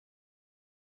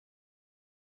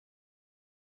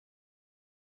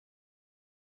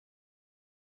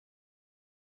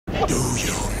Do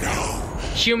you know?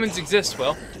 Humans exist,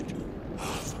 Will.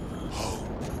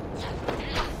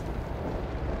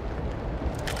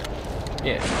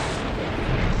 Yeah.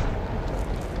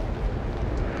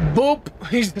 Boop!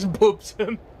 He just boops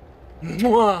him.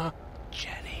 Mwah.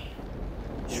 Jenny,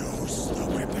 use the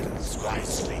weapons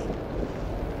wisely,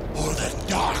 or the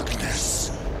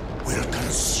darkness will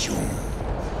consume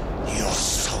your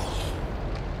soul.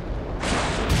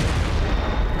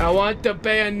 I want the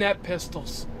bayonet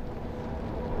pistols.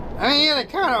 I mean, yeah, they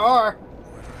kind of are.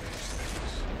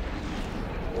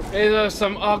 These are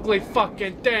some ugly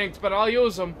fucking things, but I'll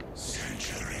use them.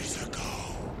 Centuries ago,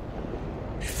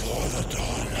 before the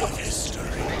dawn of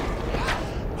history,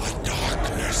 a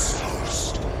darkness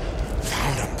host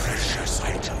found a precious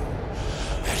item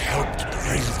that helped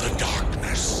bring the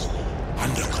darkness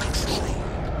under control.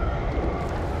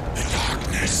 The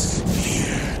darkness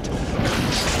feared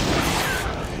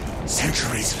control.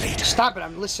 Centuries later, Stop it,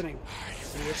 I'm listening. I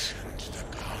fashioned the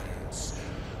guns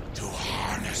to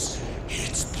harness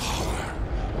its power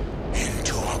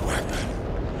into a weapon.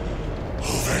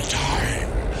 Over time,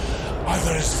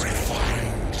 others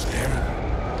refined them,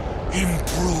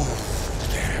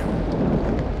 improved them.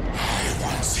 I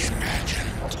once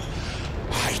imagined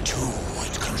I too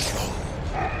would control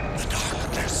the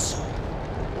darkness.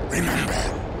 Remember,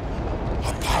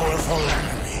 a powerful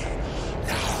enemy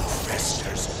now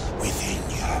festers within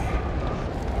you.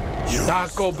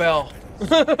 Taco Bell.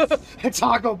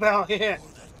 Taco Bell, yeah.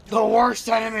 The worst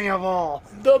enemy of all.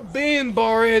 The bean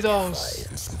burritos.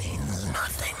 Science means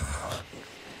nothing.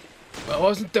 I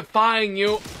wasn't defying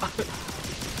you.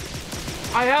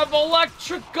 I have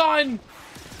electric gun.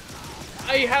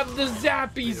 I have the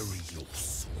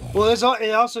zappies. Well,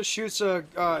 it also shoots a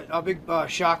big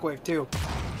shockwave too.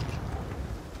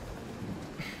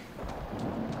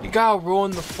 You gotta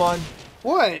ruin the fun.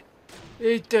 What?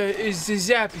 It is the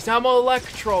zappies. I'm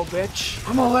Electro, bitch.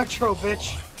 I'm Electro,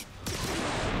 bitch.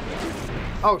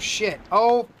 Oh shit.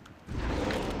 Oh,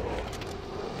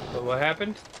 But what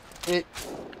happened? it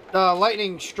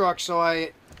lightning struck, so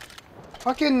I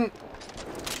fucking.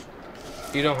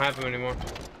 You don't have them anymore.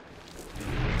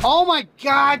 Oh my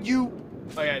god, you.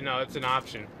 Oh yeah, no, it's an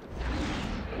option.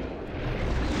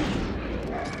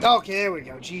 Okay, there we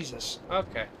go. Jesus.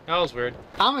 Okay, that was weird.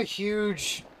 I'm a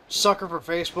huge sucker for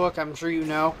Facebook. I'm sure you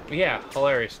know. Yeah,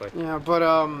 hilariously. Yeah, but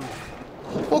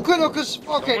well, good, because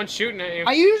okay. Someone's shooting at you.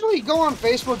 I usually go on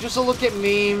Facebook just to look at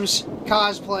memes,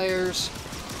 cosplayers,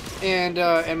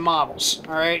 and models.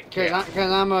 All right, because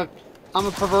I'm a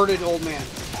perverted old man.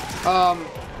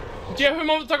 Do you have a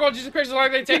moment to talk about Jesus Christ as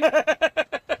long as they take?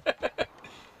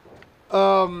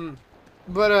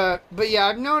 But yeah,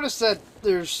 I've noticed that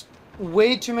there's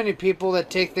way too many people that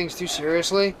take things too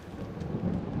seriously,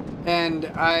 and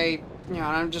I'm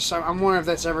wondering if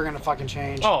that's ever gonna fucking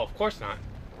change. Oh, of course not.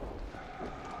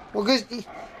 Well, because,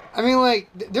 I mean, like,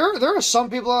 there are some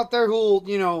people out there who'll,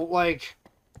 like,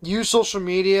 use social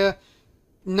media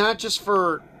not just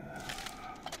for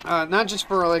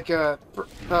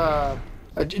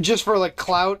just for like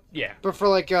clout, Yeah. but for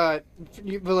like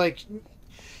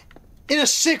in a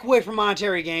sick way for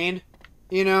monetary gain,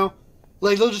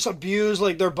 Like they'll just abuse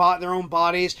like their own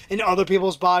bodies and other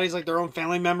people's bodies, like their own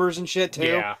family members and shit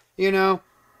too. Yeah.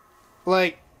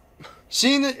 Like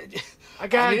seeing that. I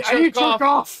gotta jerk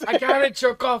off. I gotta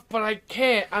jerk off, but I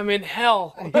can't. I'm in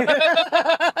hell.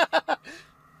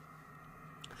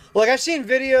 Like I've seen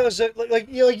videos of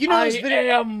this video.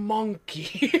 I am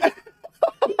monkey.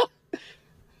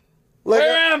 Like,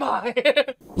 where am I?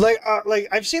 like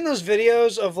I've seen those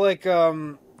videos of like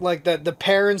the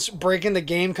parents breaking the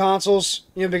game consoles,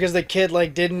 because the kid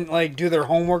like didn't like do their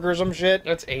homework or some shit.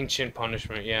 That's ancient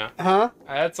punishment, yeah. Huh?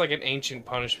 That's like an ancient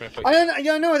punishment. But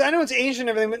I know it's ancient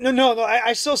and everything, but no,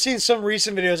 I still see some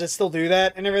recent videos that still do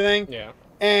that and everything. yeah.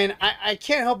 And I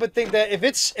can't help but think that if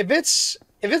it's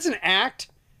an act,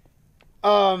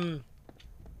 then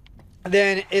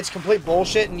it's complete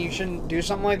bullshit and you shouldn't do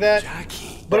something like that. Jackie.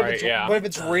 But Right, if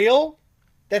it's real,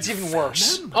 that's even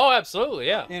worse. Oh, absolutely,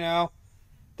 yeah.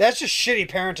 That's just shitty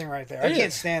parenting right there. I It can't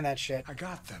is. stand that shit. I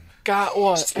got them. Got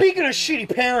what? Speaking of shitty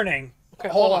parenting, Okay,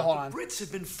 hold on. Brits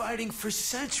have been fighting for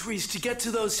centuries to get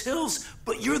to those hills,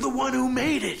 but you're the one who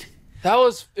made it.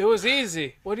 It was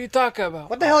easy. What are you talking about?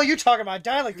 What the hell are you talking about? I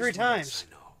died like 3 Here's what else times.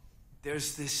 I know.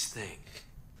 There's this thing.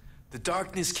 The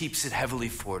darkness keeps it heavily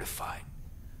fortified.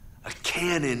 A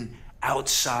cannon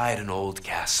outside an old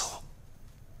castle.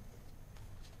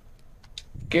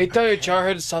 Can you tell your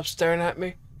jarhead to stop staring at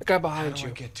me? The guy behind How do I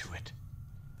you. get to it?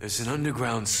 There's an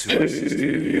underground sewer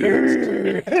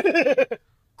system.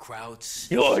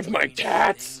 Krauts. You like my strange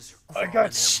tats? things are I growing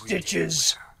got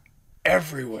stitches. everywhere.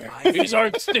 everywhere. These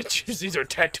aren't stitches. These are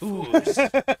tattoos.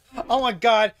 Oh my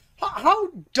god. How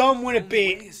dumb would it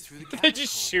be? They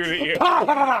just shoot at you.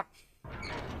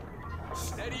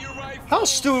 How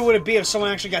stupid would it be if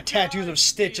someone actually got tattoos of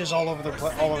stitches all over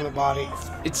their body?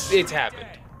 It's happened.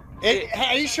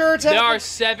 Are you sure it's There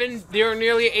happened? are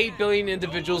nearly 8 billion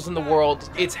individuals in the world.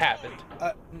 It's happened.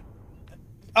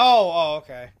 Oh,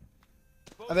 okay.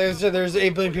 There's 8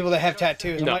 billion people that have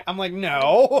tattoos. No. I'm like,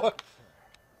 no.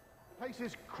 Place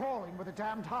is crawling with the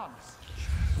damned Huns.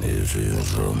 This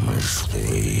is a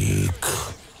mistake.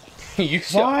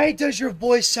 Why does your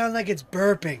voice sound like it's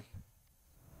burping?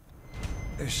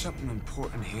 There's something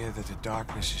important here that the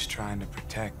darkness is trying to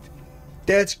protect.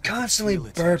 That's constantly Feel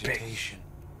its burping. agitation.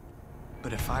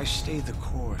 But if I stay the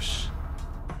course,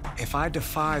 if I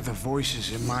defy the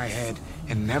voices in my head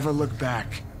and never look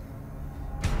back,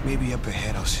 maybe up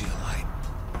ahead I'll see a light.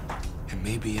 And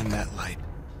maybe in that light,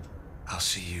 I'll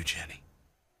see you, Jenny.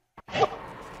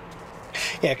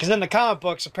 Yeah, because in the comic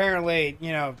books, apparently,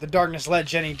 the darkness let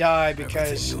Jenny die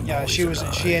because she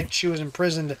was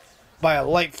imprisoned by a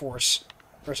light force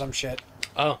or some shit.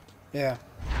 Oh. Yeah.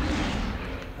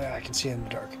 Yeah, I can see it in the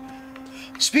dark.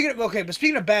 Speaking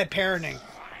of bad parenting,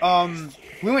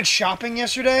 we went shopping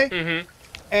yesterday,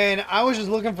 and I was just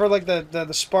looking for like the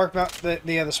Spark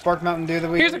the Spark Mountain Dew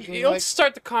that we. Let's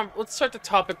start the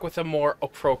topic with a more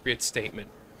appropriate statement.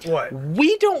 What?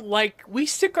 We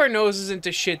stick our noses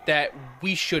into shit that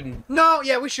we shouldn't, No,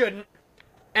 yeah, we shouldn't.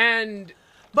 and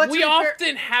But we to be fair-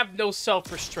 often have no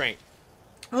self-restraint.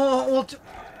 Well,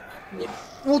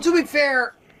 to be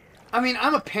fair, I mean,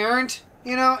 I'm a parent,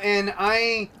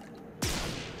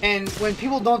 and when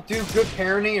people don't do good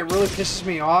parenting, it really pisses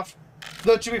me off.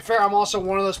 Though, to be fair, I'm also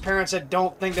one of those parents that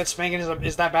don't think that spanking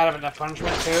is that bad of enough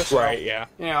punishment, too. So, Right, yeah.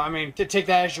 I mean, to take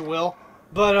that as you will.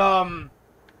 But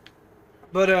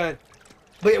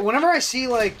whenever I see,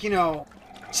 like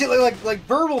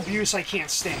verbal abuse, I can't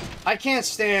stand. I can't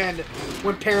stand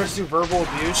when parents do verbal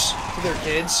abuse to their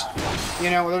kids.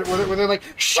 Where they're like,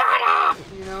 shut up!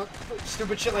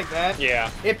 Stupid shit like that. Yeah.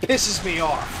 It pisses me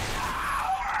off.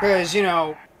 Because,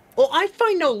 Well, I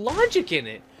find no logic in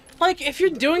it. Like, if you're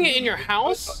doing it in your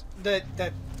house,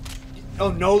 Oh,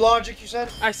 no logic, you said?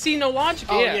 I see no logic.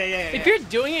 Oh, yeah. yeah. If you're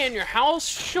doing it in your house,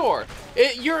 sure.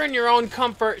 You're in your own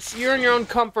comfort. You're in your own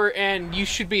comfort, and you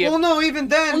should be. Well, no, even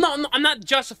then. Well, no, I'm not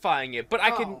justifying it, but I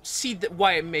Oh. can see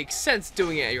why it makes sense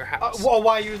doing it at your house. Well,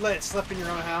 why you let it slip in your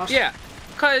own house? Yeah,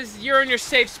 because you're in your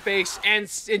safe space and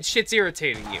shit's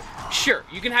irritating you. Sure,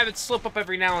 you can have it slip up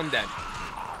every now and then.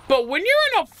 But when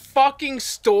you're in a fucking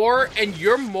store and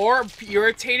you're more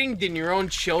irritating than your own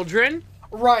children,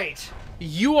 Right.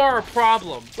 you are a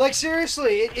problem. Like,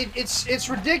 seriously, it's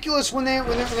ridiculous when they're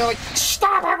like,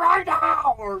 stop it right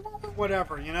now, or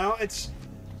whatever, It's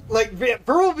like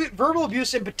verbal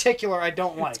abuse in particular I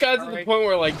don't like. It's gotten to the point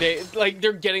where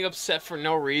they're getting upset for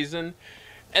no reason,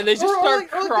 and they just Or start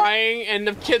like crying, and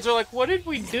the kids are like, "What did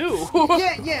we do?"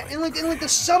 Yeah, and like the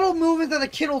subtle movement that the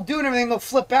kid will do and everything, they'll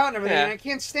flip out and everything, Yeah. and I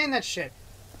can't stand that shit.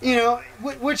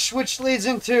 Which leads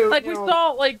into Like we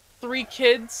saw 3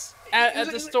 kids at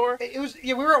the store.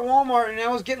 We were at Walmart and I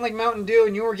was getting like Mountain Dew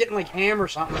and you were getting like ham or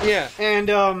something. Yeah. And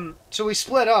so we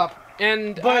split up.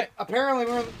 And But apparently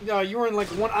you were in like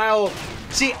one aisle.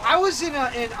 See, I was in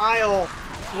an aisle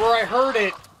where I heard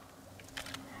it.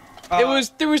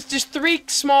 there was just 3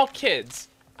 small kids.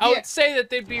 I Yeah. would say that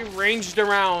they'd be ranged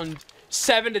around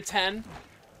 7 to 10.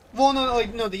 Well,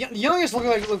 the youngest looked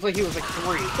like he was like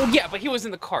 3. Well, yeah, but he was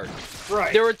in the cart.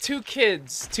 Right. There were 2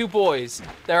 kids, 2 boys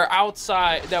that were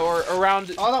outside, that were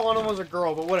around. I thought one of them was a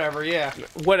girl, but whatever. Yeah.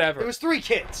 Whatever. It was 3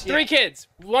 kids. Yeah. 3 kids.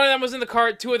 One of them was in the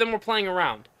cart. 2 of them were playing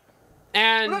around.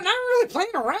 And Not really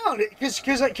playing around,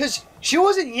 because she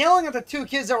wasn't yelling at the 2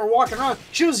 kids that were walking around.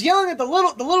 She was yelling at the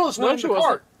littlest one no, in she the wasn't.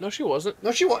 cart. No, she wasn't.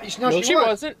 No, she was. No, she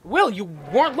wasn't. Will, you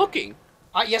weren't looking.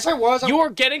 Yes, I was. You were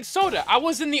getting soda. I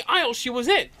was in the aisle she was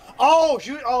in. Oh,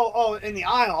 in the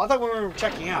aisle. I thought we were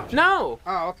checking out. No.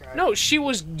 Oh, okay. No, she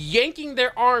was yanking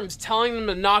their arms, telling them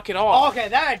to knock it Oh, off. okay,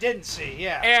 that I didn't see.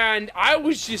 Yeah. And I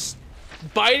was just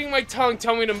biting my tongue,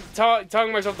 telling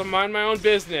myself to mind my own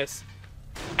business.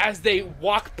 As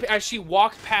she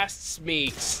walked past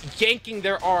me, yanking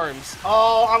their arms.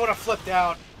 Oh, I would have flipped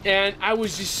out. And I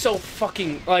was just so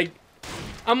fucking,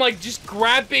 I'm just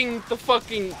grabbing the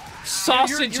fucking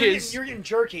sausages. You're getting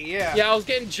jerky, yeah. Yeah, I was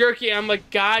getting jerky. I'm like,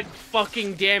 God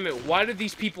fucking damn it! Why do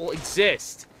these people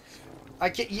exist? I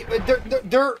can't.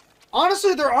 They're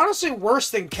honestly worse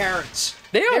than Karens.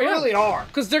 They are, They yeah. really are.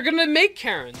 Because they're gonna make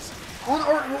Karens.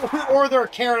 Or they're a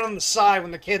Karen on the side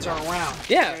when the kids are around.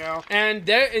 Yeah. You know?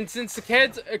 And since the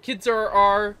kids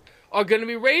are are going to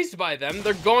be raised by them.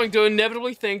 They're going to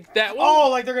inevitably think that, Oh,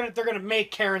 like they're gonna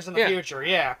make Karens in the Yeah. future.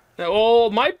 Yeah. oh,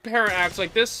 my parent acts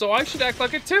like this, so I should act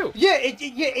like it too. Yeah.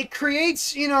 It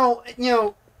creates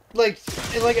like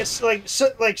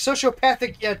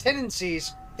sociopathic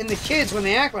tendencies in the kids when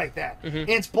they act like that, and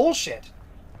it's bullshit.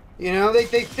 They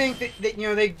think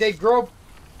that they grow up,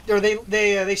 or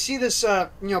they see this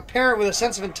parent with a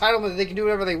sense of entitlement that they can do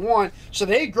whatever they want, so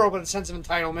they grow up with a sense of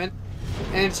entitlement,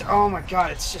 and it's, oh my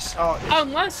god, it's just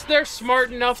Unless they're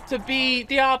smart enough to be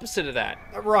the opposite of that.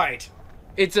 right,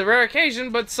 It's a rare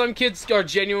occasion, but some kids are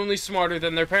genuinely smarter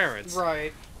than their parents.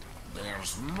 right.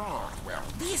 There's more where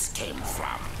this came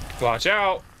from. Watch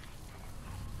out.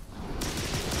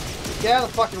 Get out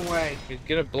of the fucking way. He's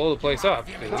gonna blow the place up.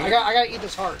 I gotta eat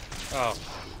this heart. Oh.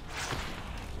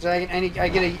 So I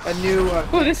get a new.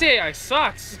 Oh, this AI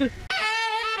sucks.